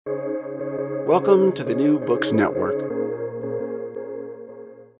Welcome to the New Books Network.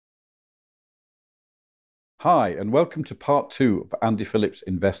 Hi, and welcome to part 2 of Andy Phillips'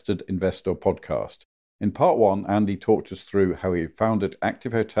 Invested Investor podcast. In part 1, Andy talked us through how he founded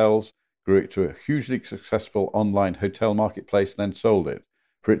Active Hotels, grew it to a hugely successful online hotel marketplace, and then sold it,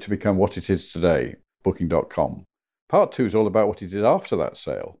 for it to become what it is today, Booking.com. Part 2 is all about what he did after that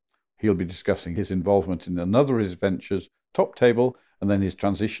sale. He'll be discussing his involvement in another of his ventures, Top Table, and then his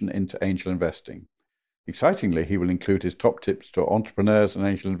transition into angel investing. Excitingly, he will include his top tips to entrepreneurs and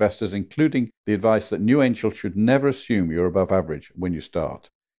angel investors, including the advice that new angels should never assume you're above average when you start.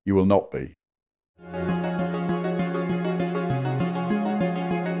 You will not be.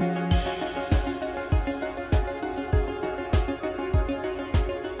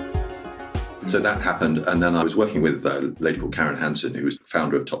 So that happened, and then I was working with a lady called Karen Hansen, who was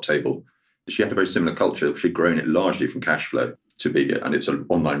founder of Top Table. She had a very similar culture. She'd grown it largely from cash flow to be, and it's an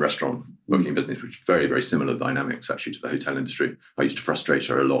online restaurant booking business, which is very, very similar dynamics actually to the hotel industry. I used to frustrate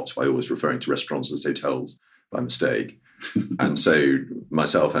her a lot by always referring to restaurants as hotels by mistake. And so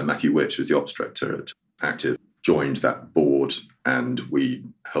myself and Matthew Witt, who was the ops director at Active, joined that board, and we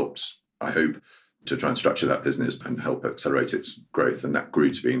helped, I hope, to try and structure that business and help accelerate its growth. And that grew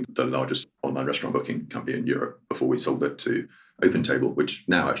to being the largest online restaurant booking company in Europe before we sold it to OpenTable, which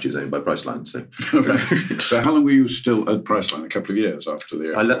now actually is owned by Priceline. So how long were you still at Priceline? A couple of years after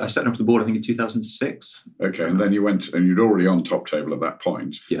the... I set off the board, I think, in 2006. Okay, and then you went, and you'd already on Top Table at that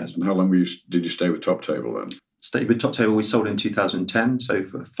point. Yes. And how long did you stay with Top Table then? Stayed with Top Table, we sold in 2010, so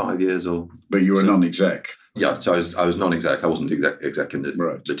for 5 years or... But you were non-exec? Yeah, so I was non-exec. I wasn't exec in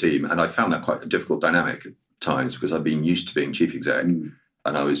the team. And I found that quite a difficult dynamic at times because I'd been used to being chief exec.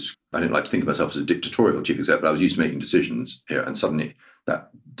 And I didn't like to think of myself as a dictatorial chief exec, but I was used to making decisions here. And suddenly that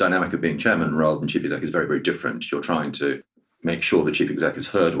dynamic of being chairman rather than chief exec is very, very different. You're trying to make sure the chief exec has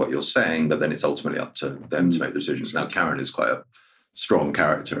heard what you're saying, but then it's ultimately up to them to make the decisions. Now, Karen is quite a strong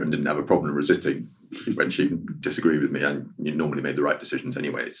character and didn't have a problem resisting when she disagreed with me, and you normally made the right decisions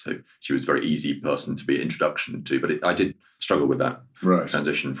anyway. So she was a very easy person to be introduction to, but I did struggle with that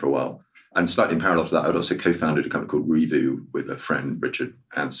transition for a while. And slightly in parallel to that, I'd also co-founded a company called Review with a friend, Richard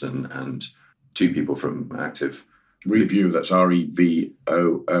Anson, and two people from Active. Review, that's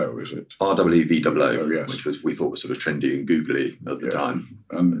R-E-V-O-O, is it? R-E-V-O-O, yes. Which we thought was sort of trendy and googly at the time.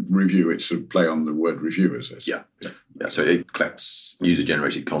 And Review, it's a play on the word review, is it? Yeah. So it collects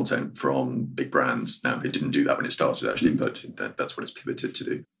user-generated content from big brands. Now, it didn't do that when it started, actually, but that's what it's pivoted to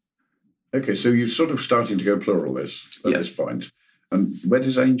do. Okay, so you're sort of starting to go plural at this point. And where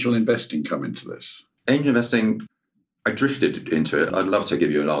does angel investing come into this? Angel investing, I drifted into it. I'd love to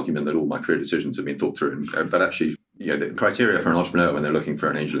give you an argument that all my career decisions have been thought through, but actually, the criteria for an entrepreneur when they're looking for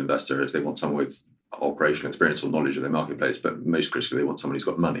an angel investor is they want someone with operational experience or knowledge of their marketplace, but most critically, they want someone who's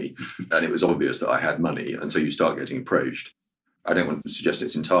got money. And it was obvious that I had money, and so you start getting approached. I don't want to suggest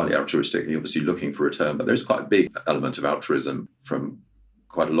it's entirely altruistic. You're obviously looking for a return, but there's quite a big element of altruism from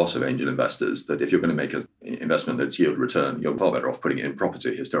quite a lot of angel investors, that if you're going to make an investment that's yield return, you're far better off putting it in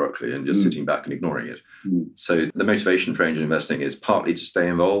property historically and just sitting back and ignoring it. So the motivation for angel investing is partly to stay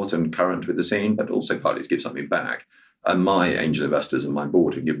involved and current with the scene, but also partly to give something back. And my angel investors and my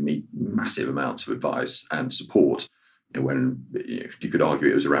board have given me massive amounts of advice and support when you could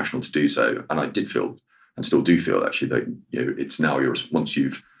argue it was irrational to do so. And I did feel, and still do feel actually, that it's now once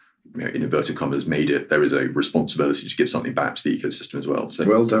you've, in inverted commas, made it, there is a responsibility to give something back to the ecosystem as well. So,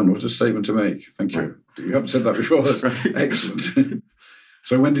 well done. What a statement to make. Thank you. You haven't said that before. That's excellent.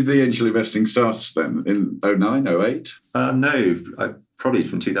 So when did the angel investing start then? In 2009, 2008? No, probably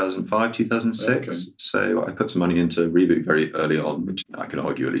from 2005, 2006. Okay. So I put some money into Reboot very early on, which I can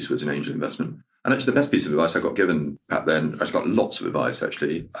argue at least was an angel investment. And actually the best piece of advice I got given back then, I got lots of advice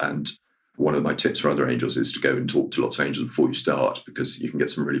actually, and one of my tips for other angels is to go and talk to lots of angels before you start, because you can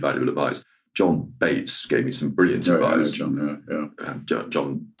get some really valuable advice. John Bates gave me some brilliant advice.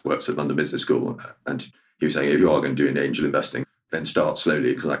 John works at London Business School, and he was saying, if you are going to do an angel investing, then start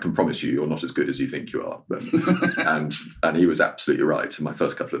slowly, because I can promise you're not as good as you think you are. and he was absolutely right. My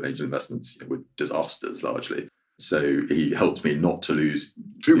first couple of angel investments were disasters largely. So he helped me not to lose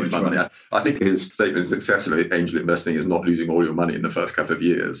too much money. I think his statement of success in angel investing is not losing all your money in the first couple of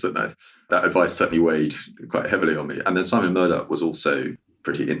years. And that advice certainly weighed quite heavily on me. And then Simon Murdoch was also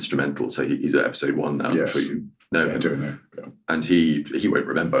pretty instrumental. So he's at episode 1 now. Yes. I'm sure you know him. I do know. Yeah. And he won't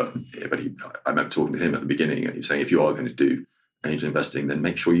remember, but I remember talking to him at the beginning, and he was saying, if you are going to do angel investing, then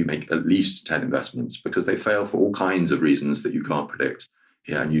make sure you make at least 10 investments, because they fail for all kinds of reasons that you can't predict.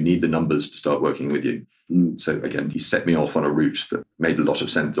 Yeah, and you need the numbers to start working with you. So again, he set me off on a route that made a lot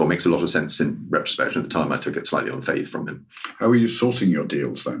of sense, or makes a lot of sense in retrospect. At the time, I took it slightly on faith from him. How were you sorting your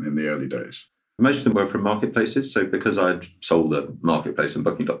deals then in the early days? Most of them were from marketplaces. So because I'd sold the marketplace and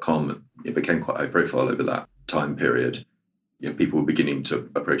Booking.com, it became quite high profile over that time period. People were beginning to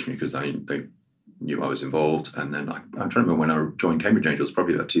approach me because they knew I was involved. And then I'm trying to remember when I joined Cambridge Angels,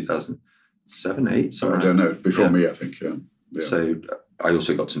 probably about 2007, 8. I don't know. Before me, I think, yeah. So I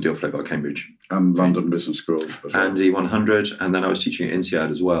also got some deal flow by Cambridge. And London Business School. And E100. And then I was teaching at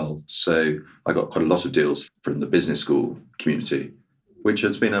INSEAD as well. So I got quite a lot of deals from the business school community, which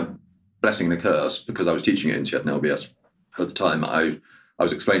has been a blessing and a curse because I was teaching at INSEAD and LBS. At the time, I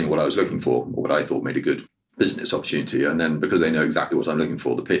was explaining what I was looking for, or what I thought made a good business opportunity. And then because they know exactly what I'm looking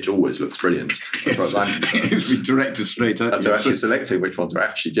for, the pitch always looks brilliant. As far as I'm concerned. Directed straight at you. So actually selecting which ones are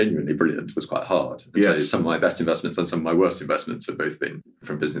actually genuinely brilliant was quite hard. And so some of my best investments and some of my worst investments have both been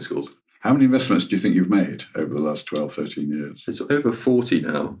from business schools. How many investments do you think you've made over the last 12, 13 years? It's over 40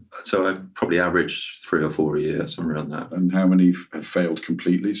 now. So I probably average 3 or 4 a year, somewhere around that. And how many have failed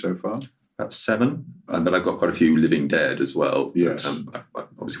completely so far? About 7. But I've got quite a few living dead as well. Yes. But, I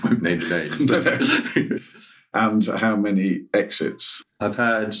obviously won't name the names. But And how many exits? I've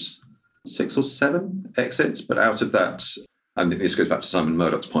had 6 or 7 exits, but out of that, and this goes back to Simon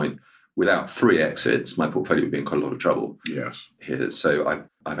Murdoch's point, without 3 exits, my portfolio would be in quite a lot of trouble. Yes. Here. So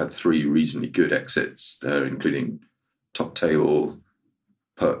I've had 3 reasonably good exits there, including Top Table,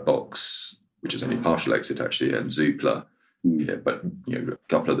 Perkbox, which is only partial exit actually, and Zoopla. Yeah, but a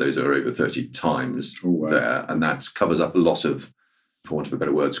couple of those are over 30 times there, and that covers up a lot of, for want of a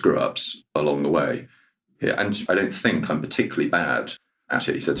better word, screw-ups along the way. Yeah, and I don't think I'm particularly bad at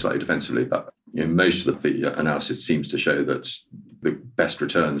it, he said slightly defensively, but most of the analysis seems to show that the best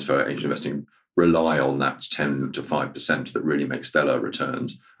returns for angel investing rely on that 10 to 5% that really make stellar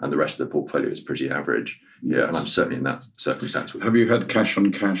returns, and the rest of the portfolio is pretty average. Yeah, and I'm certainly in that circumstance. Have you had cash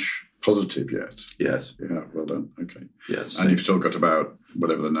on cash positive yet? Yes. Yeah, well done. Okay. Yes. And you've still got about,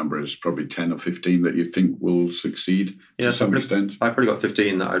 whatever the number is, probably 10 or 15 that you think will succeed to some extent? I've probably got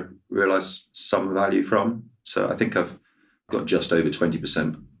 15 that I realise some value from. So I think I've got just over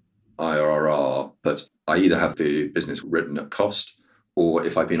 20% IRR, but I either have the business written at cost, or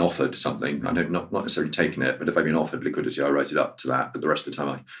if I've been offered something, I know not necessarily taken it, but if I've been offered liquidity, I write it up to that. But the rest of the time,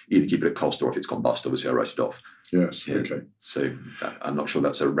 I either keep it at cost, or if it's gone bust, obviously I write it off. Yes, okay. So I'm not sure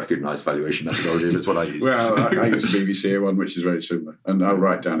that's a recognised valuation methodology, but it's what I use. Well, I use a BVCA one, which is very similar. And I'll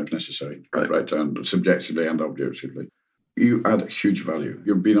write down if necessary. Right. Write down subjectively and objectively. You add huge value.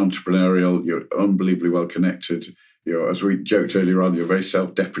 You've been entrepreneurial. You're unbelievably well connected. As we joked earlier on, you're very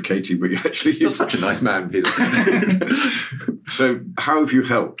self-deprecating, but you're such a nice man, Peter. So how have you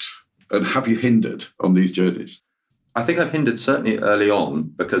helped and have you hindered on these journeys? I think I've hindered certainly early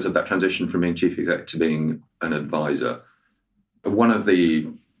on because of that transition from being chief exec to being an advisor. One of the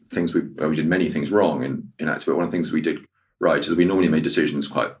things we did many things wrong in Active, but one of the things we did right is we normally made decisions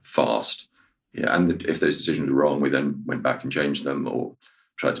quite fast. Yeah, and if those decisions were wrong, we then went back and changed them or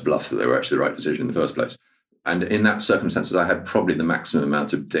tried to bluff that they were actually the right decision in the first place. And in that circumstances, I had probably the maximum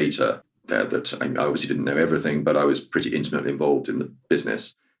amount of data there that I obviously didn't know everything, but I was pretty intimately involved in the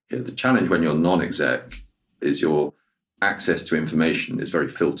business. Yeah, the challenge when you're non-exec is your access to information is very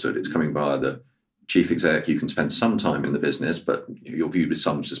filtered. It's coming via the chief exec. You can spend some time in the business, but you're viewed with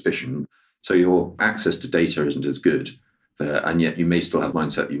some suspicion. So your access to data isn't as good there, and yet you may still have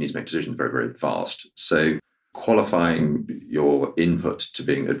mindset that you need to make decisions very, very fast. So qualifying your input to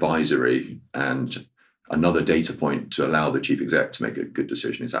being advisory and another data point to allow the chief exec to make a good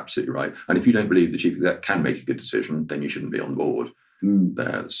decision is absolutely right. And if you don't believe the chief exec can make a good decision, then you shouldn't be on board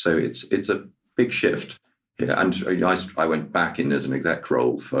there. So it's a big shift. Yeah, and I went back in as an exec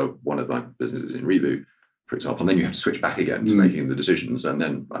role for one of my businesses in Reboot, for example, and then you have to switch back again to making the decisions, and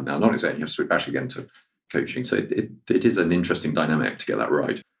then I'm now non-exec, and you have to switch back again to coaching. So it is an interesting dynamic to get that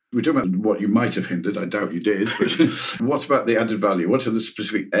right. We're talking about what you might have hindered. I doubt you did. But what about the added value? What are the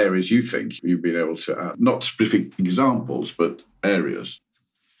specific areas you think you've been able to add? Not specific examples, but areas.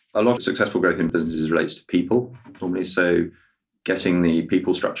 A lot of successful growth in businesses relates to people, normally. So getting the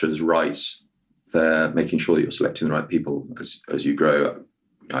people structures right there, making sure that you're selecting the right people as you grow.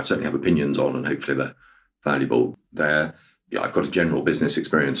 I certainly have opinions on, and hopefully they're valuable there. Yeah, I've got a general business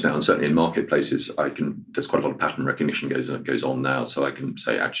experience now, and certainly in marketplaces, there's quite a lot of pattern recognition goes on now. So I can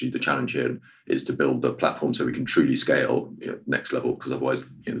say, actually, the challenge here is to build the platform so we can truly scale next level, because otherwise,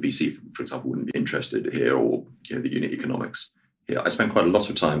 the VC, for example, wouldn't be interested here, or the unit economics. Yeah, I spent quite a lot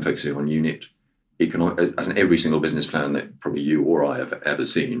of time focusing on unit economics, as in every single business plan that probably you or I have ever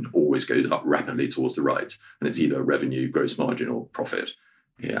seen always goes up rapidly towards the right, and it's either revenue, gross margin, or profit.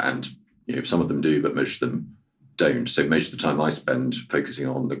 Yeah, and some of them do, but most of them don't. So most of the time I spend focusing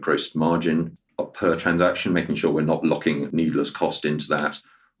on the gross margin per transaction, making sure we're not locking needless cost into that,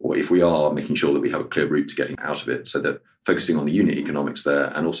 or if we are, making sure that we have a clear route to getting out of it. So that focusing on the unit economics there,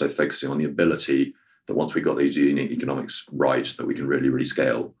 and also focusing on the ability that once we've got those unit economics right, that we can really, really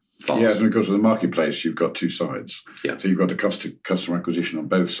scale fast. Yeah, and because of the marketplace, you've got two sides. Yeah. So you've got a cost to customer acquisition on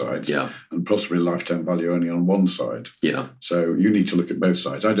both sides, Yeah. and possibly lifetime value only on one side. Yeah. So you need to look at both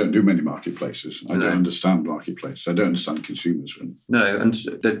sides. I don't do many marketplaces. I No. don't understand marketplaces. I don't understand consumers. No, and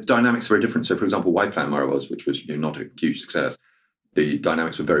the dynamics are very different. So, for example, Y-Plan, where I was, which was not a huge success, the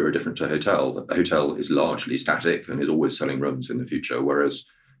dynamics were very, very different to a hotel. A hotel is largely static and is always selling rooms in the future, whereas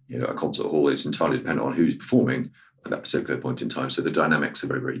a concert hall is entirely dependent on who's performing at that particular point in time. So the dynamics are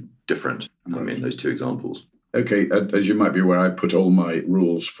very, very different in those two examples. Okay, as you might be aware, I put all my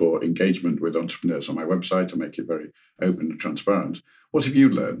rules for engagement with entrepreneurs on my website. I make it very open and transparent. What have you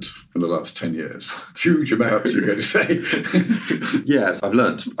learned in the last 10 years? Huge amounts, you're going to say. Yes, I've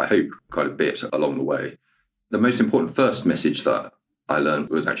learned, I hope, quite a bit along the way. The most important first message that I learned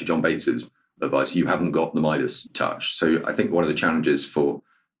was actually John Bates's advice: you haven't got the Midas touch. So I think one of the challenges for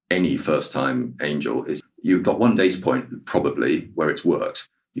any first-time angel is you've got one data point, probably, where it's worked.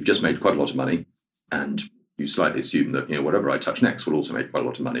 You've just made quite a lot of money, and you slightly assume that whatever I touch next will also make quite a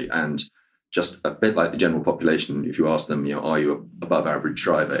lot of money. And just a bit like the general population, if you ask them, are you above average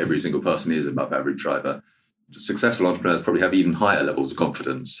driver? Every single person is above average driver. Successful entrepreneurs probably have even higher levels of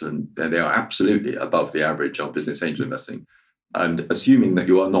confidence, and they are absolutely above the average on business angel investing. And assuming that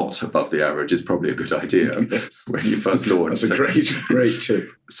you are not above the average is probably a good idea when you first launch. That's a great tip.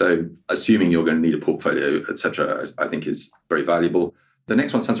 So assuming you're going to need a portfolio, etc., I think is very valuable. The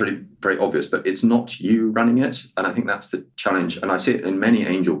next one sounds really very obvious, but it's not you running it. And I think that's the challenge. And I see it in many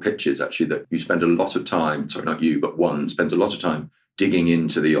angel pitches, actually, that you spend a lot of time, sorry, not you, but one spends a lot of time digging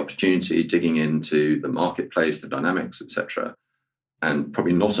into the opportunity, digging into the marketplace, the dynamics, etc., and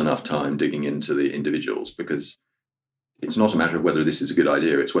probably not enough time digging into the individuals, because it's not a matter of whether this is a good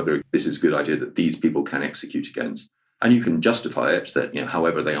idea, it's whether this is a good idea that these people can execute against. And you can justify it that,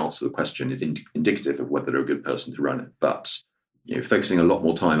 however they answer the question is indicative of whether they're a good person to run it. But, focusing a lot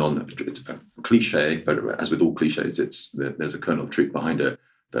more time on, it's a cliche, but as with all cliches, there's a kernel of truth behind it,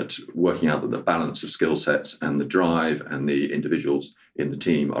 that working out that the balance of skill sets and the drive and the individuals in the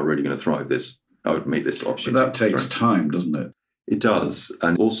team are really going to thrive this. I would make this option. But that takes time, doesn't it? It does.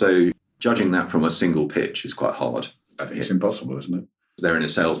 And also judging that from a single pitch is quite hard. I think it's impossible, isn't it? They're in a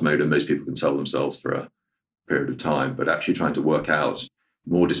sales mode and most people can sell themselves for a period of time, but actually trying to work out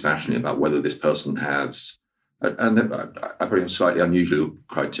more dispassionately about whether this person has, and I probably have slightly unusual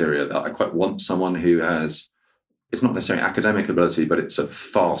criteria, that I quite want someone who has, it's not necessarily academic ability, but it's a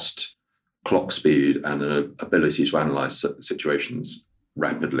fast clock speed and an ability to analyze situations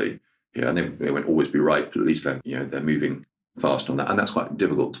rapidly. And they won't always be right, but at least they're moving fast on that. And that's quite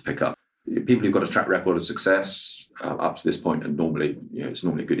difficult to pick up. People who've got a track record of success up to this point, and normally, it's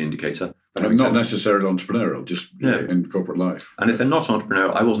normally a good indicator. But not necessarily entrepreneurial, just in corporate life. And if they're not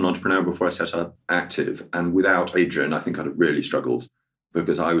entrepreneurial, I was an entrepreneur before I set up Active, and without Adrian, I think I'd have really struggled,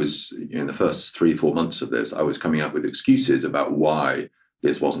 because I was, in the first 3-4 months of this, I was coming up with excuses about why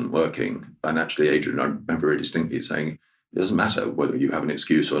this wasn't working. And actually, Adrian, I remember very distinctly saying, it doesn't matter whether you have an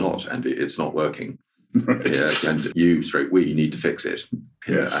excuse or not, and it's not working. Right. And we need to fix it.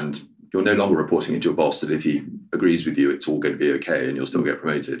 Yes. And you're no longer reporting into your boss that if he agrees with you, it's all going to be okay and you'll still get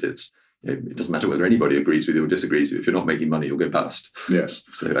promoted. It doesn't matter whether anybody agrees with you or disagrees with you. If you're not making money, you'll go bust. Yes.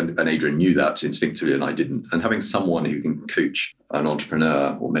 So, and Adrian knew that instinctively, and I didn't. And having someone who can coach an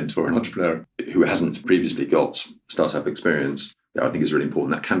entrepreneur or mentor an entrepreneur who hasn't previously got startup experience, I think is really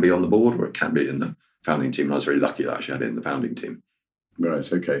important. That can be on the board or it can be in the founding team. And I was very lucky that I actually had it in the founding team. Right.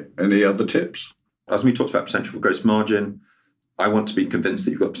 Okay. Any other tips? As we talked about potential for gross margin, I want to be convinced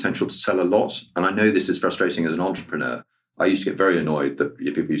that you've got potential to sell a lot. And I know this is frustrating as an entrepreneur. I used to get very annoyed that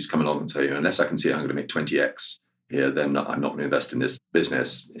people used to come along and say, unless I can see I'm going to make 20x here, then I'm not going to invest in this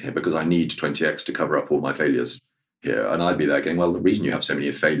business here because I need 20x to cover up all my failures here. And I'd be there going, well, the reason you have so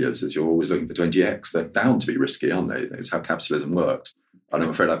many failures is you're always looking for 20x. They're bound to be risky, aren't they? It's how capitalism works. And I'm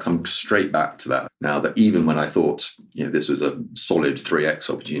afraid I've come straight back to that now, that even when I thought this was a solid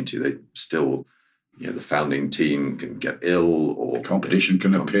 3x opportunity, they still... the founding team can get ill, or competition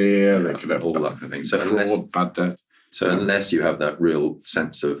can appear. They can have all that kind of thing. So fraud, bad debt. So unless you have that real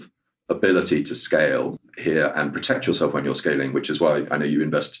sense of ability to scale here and protect yourself when you're scaling, which is why I know you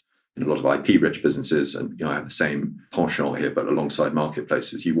invest in a lot of IP-rich businesses, and I have the same penchant here, but alongside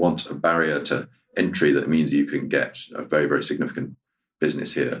marketplaces, you want a barrier to entry that means you can get a very, very significant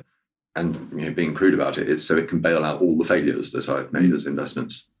business here. And being crude about it, it's so it can bail out all the failures that I've made as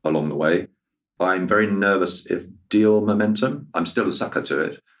investments along the way. I'm very nervous if deal momentum, I'm still a sucker to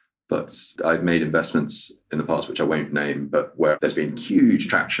it, but I've made investments in the past, which I won't name, but where there's been huge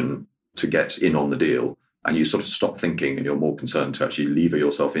traction to get in on the deal. And you sort of stop thinking and you're more concerned to actually lever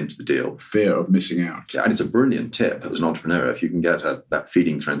yourself into the deal. Fear of missing out. Yeah, and it's a brilliant tip as an entrepreneur. If you can get that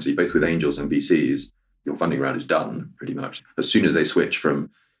feeding frenzy, both with angels and VCs, your funding round is done pretty much. As soon as they switch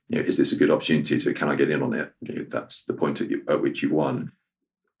from, is this a good opportunity to, can I get in on it? That's the point at which you've won.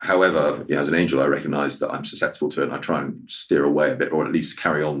 However, as an angel, I recognize that I'm susceptible to it and I try and steer away a bit, or at least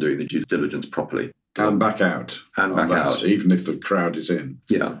carry on doing the due diligence properly. And back out. And back out. Even if the crowd is in.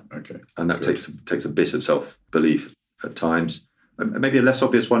 Yeah. Okay. And that takes a bit of self-belief at times. Maybe a less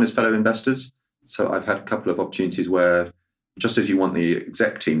obvious one is fellow investors. So I've had a couple of opportunities where, just as you want the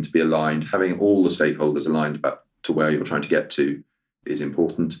exec team to be aligned, having all the stakeholders aligned to where you're trying to get to is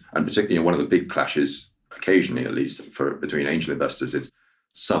important. And particularly one of the big clashes, occasionally at least, between angel investors is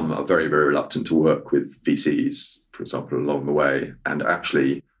some are very, very reluctant to work with VCs, for example, along the way. And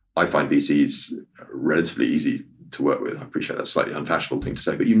actually, I find VCs relatively easy to work with. I appreciate that's a slightly unfashionable thing to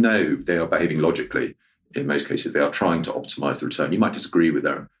say, but they are behaving logically. In most cases, they are trying to optimize the return. You might disagree with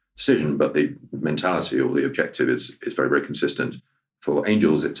their decision, but the mentality or the objective is very, very consistent. For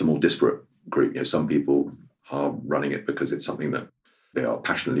angels, it's a more disparate group. Some people are running it because it's something that they are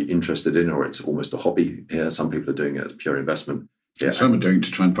passionately interested in, or it's almost a hobby. Some people are doing it as pure investment. Some are doing it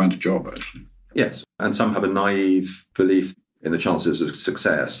to try and find a job, actually. Yes, and some have a naive belief in the chances of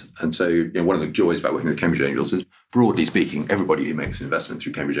success. And so one of the joys about working with Cambridge Angels is, broadly speaking, everybody who makes an investment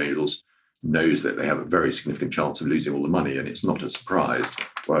through Cambridge Angels knows that they have a very significant chance of losing all the money, and it's not a surprise.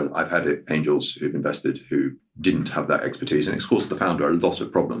 Whereas I've had angels who've invested who didn't have that expertise, and it's caused the founder a lot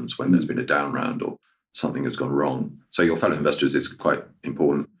of problems when there's been a down round or something has gone wrong. So your fellow investors is quite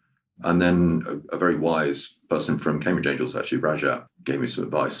important. And then a very wise person from Cambridge Angels, actually, Raja, gave me some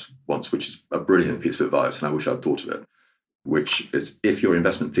advice once, which is a brilliant piece of advice, and I wish I'd thought of it, which is if your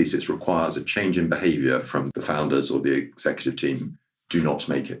investment thesis requires a change in behavior from the founders or the executive team, do not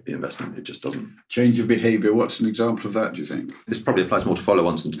make it the investment. It just doesn't. Change of behavior, what's an example of that, do you think? This probably applies more to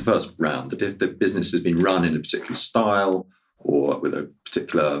follow-ons than to the first round, that if the business has been run in a particular style or with a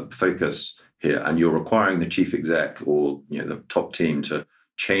particular focus here, and you're requiring the chief exec or the top team to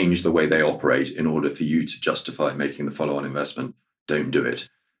change the way they operate in order for you to justify making the follow-on investment, don't do it.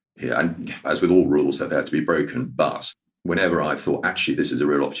 And as with all rules, they're there to be broken. But whenever I've thought, actually, this is a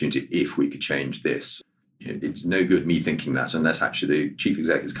real opportunity, if we could change this, it's no good me thinking that unless actually the chief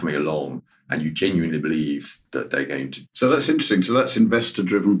exec is coming along and you genuinely believe that they're going to. So that's interesting. So that's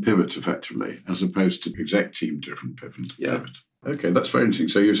investor-driven pivot, effectively, as opposed to exec team-driven pivot. Yeah. Okay, that's very interesting.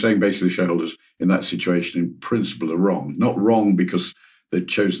 So you're saying basically shareholders in that situation in principle are wrong. Not wrong because they'd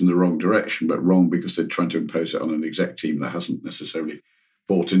chosen the wrong direction, but wrong because they're trying to impose it on an exec team that hasn't necessarily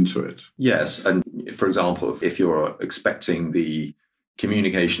bought into it. Yes. And for example, if you're expecting the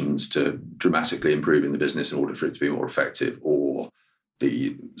communications to dramatically improve in the business in order for it to be more effective, or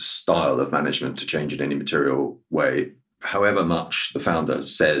the style of management to change in any material way, however much the founder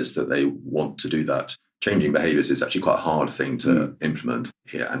says that they want to do that, changing behaviours is actually quite a hard thing to implement.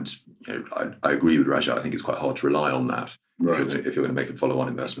 Yeah, and I agree with Raja. I think it's quite hard to rely on that if you're going to make a follow-on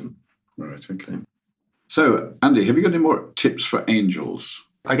investment. Right, okay. So, Andy, have you got any more tips for angels?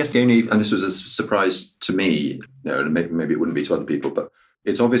 I guess the only, and this was a surprise to me, and maybe it wouldn't be to other people, but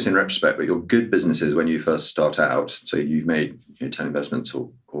it's obvious in retrospect, but your good businesses when you first start out, so you've made 10 investments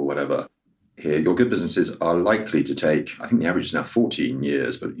or whatever, here, your good businesses are likely to take, I think the average is now 14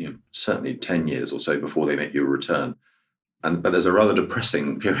 years, but certainly 10 years or so before they make you a return. But there's a rather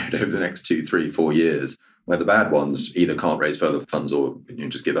depressing period over the next 2, 3, 4 years where the bad ones either can't raise further funds or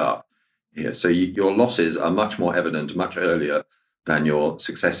just give up. Yeah, so your losses are much more evident much earlier than your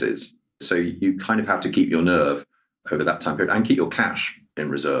successes. So you kind of have to keep your nerve over that time period and keep your cash in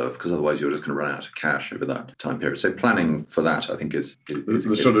reserve, because otherwise you're just going to run out of cash over that time period. So planning for that, I think, is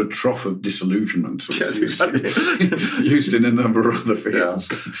the sort of trough of disillusionment. Yes, exactly. Used in a number of other fields.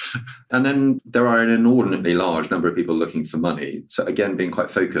 Yeah. And then there are an inordinately large number of people looking for money. So again, being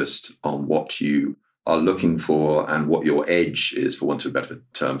quite focused on what you are looking for and what your edge is, for want of a better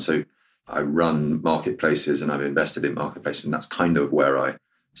term. So I run marketplaces and I've invested in marketplaces, and that's kind of where I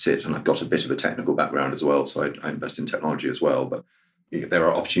sit. And I've got a bit of a technical background as well, so I invest in technology as well. But there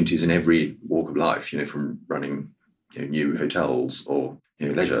are opportunities in every walk of life, from running new hotels or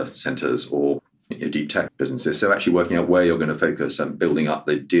leisure centres or deep tech businesses. So actually working out where you're going to focus and building up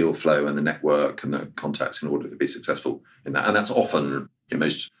the deal flow and the network and the contacts in order to be successful in that. And that's often,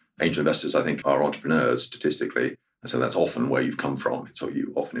 most angel investors, I think, are entrepreneurs statistically, And so that's often where you've come from. So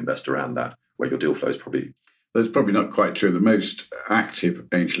you often invest around that, where your deal flow is probably... That's probably not quite true. The most active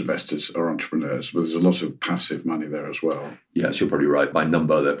angel investors are entrepreneurs, but there's a lot of passive money there as well. Yes, you're probably right. By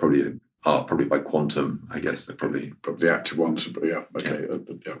number, they're probably by quantum, I guess. They're probably the active ones, are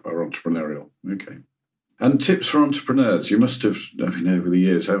entrepreneurial. Okay. And tips for entrepreneurs. You must have, over the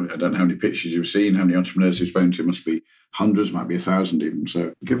years, I don't know how many pitches you've seen, how many entrepreneurs you've spoken to. It must be hundreds, might be 1,000 even.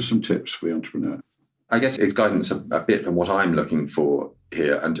 So give us some tips for the entrepreneur. I guess it's guidance a bit on what I'm looking for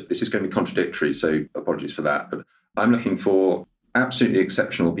here. And this is going to be contradictory, so apologies for that. But I'm looking for absolutely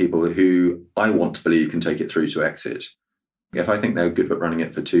exceptional people who I want to believe can take it through to exit. If I think they're good at running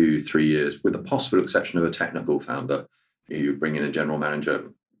it for 2-3 years, with the possible exception of a technical founder, you bring in a general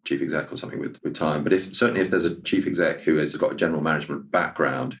manager, chief exec or something with time. But if there's a chief exec who has got a general management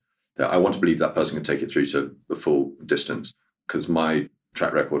background, I want to believe that person can take it through to the full distance, because my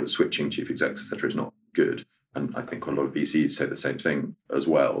track record of switching chief execs, etc., is not good. And I think a lot of VCs say the same thing as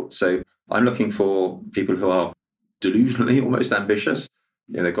well. So I'm looking for people who are delusionally almost ambitious.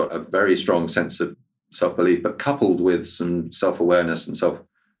 They've got a very strong sense of self-belief, but coupled with some self-awareness and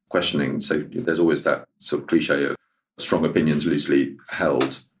self-questioning. So there's always that sort of cliche of strong opinions loosely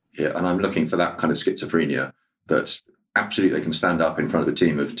held here. And I'm looking for that kind of schizophrenia that absolutely they can stand up in front of a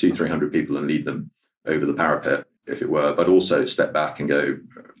team of 200-300 people and lead them over the parapet, if it were, but also step back and go,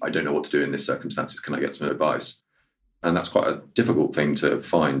 I don't know what to do in this circumstances. Can I get some advice? And that's quite a difficult thing to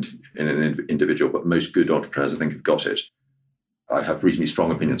find in an individual, but most good entrepreneurs, I think, have got it. I have reasonably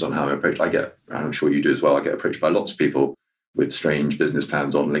strong opinions on how I'm approached. And I'm sure you do as well, I get approached by lots of people with strange business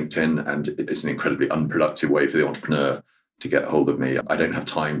plans on LinkedIn, and it's an incredibly unproductive way for the entrepreneur to get hold of me. I don't have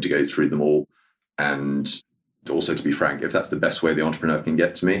time to go through them all. And also, to be frank, if that's the best way the entrepreneur can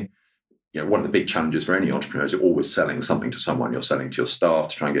get to me, one of the big challenges for any entrepreneur is you're always selling something to someone. You're selling to your staff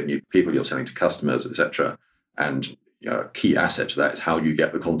to try and get new people. You're selling to customers, etc. And a key asset to that is how you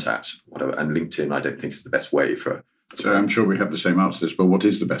get the contact, whatever. And LinkedIn, I don't think is the best way for. So I'm sure we have the same answer to this, but what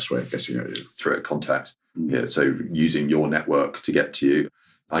is the best way of getting at you? Through a contact. Yeah. So using your network to get to you.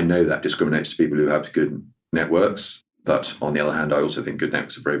 I know that discriminates to people who have good networks. But on the other hand, I also think good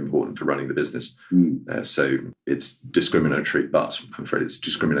networks are very important for running the business. So it's discriminatory, but I'm afraid it's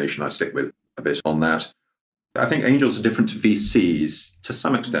discrimination. I stick with a bit on that. I think angels are different to VCs to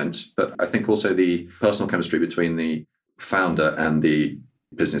some extent, but I think also the personal chemistry between the founder and the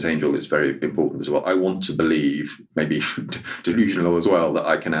business angel is very important as well. I want to believe, maybe delusional as well, that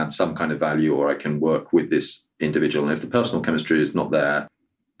I can add some kind of value or I can work with this individual. And if the personal chemistry is not there,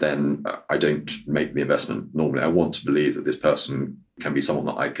 then I don't make the investment normally. I want to believe that this person can be someone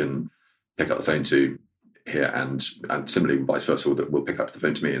that I can pick up the phone to here, and similarly vice versa, that will pick up the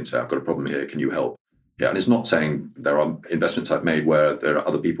phone to me and say, I've got a problem here, can you help? Yeah, and it's not saying there are investments I've made where there are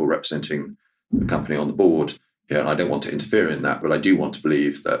other people representing the company on the board here, and I don't want to interfere in that, but I do want to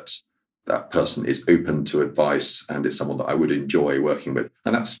believe that that person is open to advice and is someone that I would enjoy working with.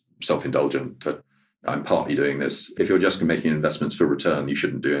 And that's self-indulgent, but I'm partly doing this. If you're just making investments for return, you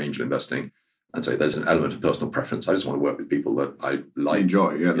shouldn't do angel investing. And so there's an element of personal preference. I just want to work with people that I like.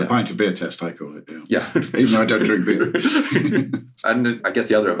 Enjoy, the pint of beer test, I call it. Yeah. Even though I don't drink beer. And I guess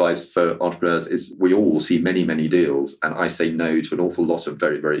the other advice for entrepreneurs is we all see many, many deals, and I say no to an awful lot of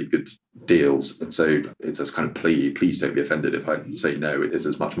very, very good deals. And so it's a kind of plea, please don't be offended if I say no. It is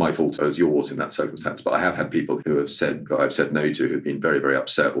as much my fault as yours in that circumstance. But I have had people who have said, I've said no to, who've been very, very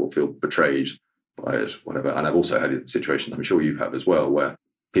upset or feel betrayed by it, whatever. And I've also had situations, I'm sure you have as well, where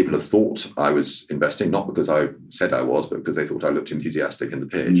people have thought I was investing, not because I said I was, but because they thought I looked enthusiastic in the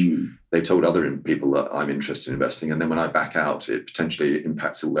pitch. They told other people that I'm interested in investing. And then when I back out, it potentially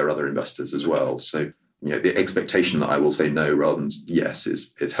impacts all their other investors as well. So, the expectation that I will say no rather than yes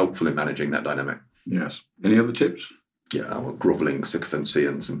is helpful in managing that dynamic. Yes. Any other tips? Yeah, well, grovelling sycophancy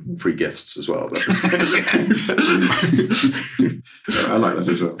and some free gifts as well. I like that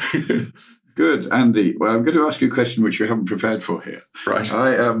as well. Good, Andy. Well, I'm going to ask you a question which you haven't prepared for here. Right.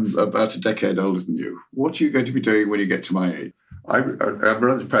 I am about a decade older than you. What are you going to be doing when you get to my age? I'm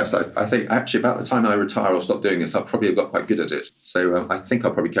rather depressed. I think actually about the time I retire or stop doing this, I'll probably have got quite good at it. So I think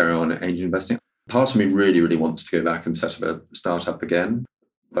I'll probably carry on angel investing. Part of me really, really wants to go back and set up a startup again.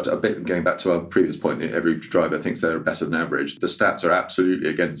 But a bit going back to our previous point, that every driver thinks they're better than average. The stats are absolutely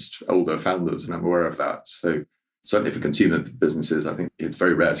against older founders, and I'm aware of that. So certainly for consumer businesses, I think it's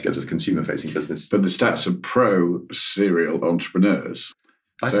very rare to get a consumer-facing business. But the stats are pro-serial entrepreneurs.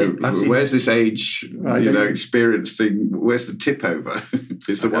 Where's this age, experience thing? Where's the tip over?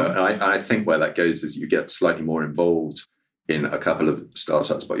 Is the one? I think where that goes is you get slightly more involved in a couple of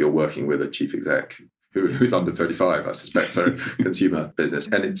startups, but you're working with a chief exec who's under 35, I suspect, for a consumer business.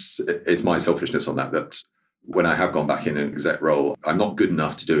 And it's my selfishness on that when I have gone back in an exec role, I'm not good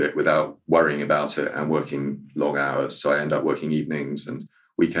enough to do it without worrying about it and working long hours. So I end up working evenings and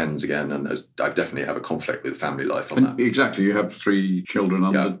weekends again. And I definitely have a conflict with family life on that. Exactly. You have 3 children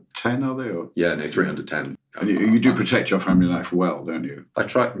under 10, are they? Or? Yeah, no, 3 under 10. And you do protect your family life well, don't you? I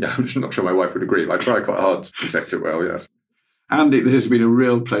try. Yeah, I'm just not sure my wife would agree, but I try quite hard to protect it well, yes. Andy, this has been a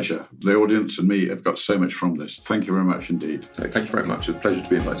real pleasure. The audience and me have got so much from this. Thank you very much indeed. Thank you very much. It's a pleasure to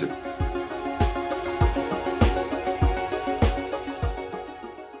be invited.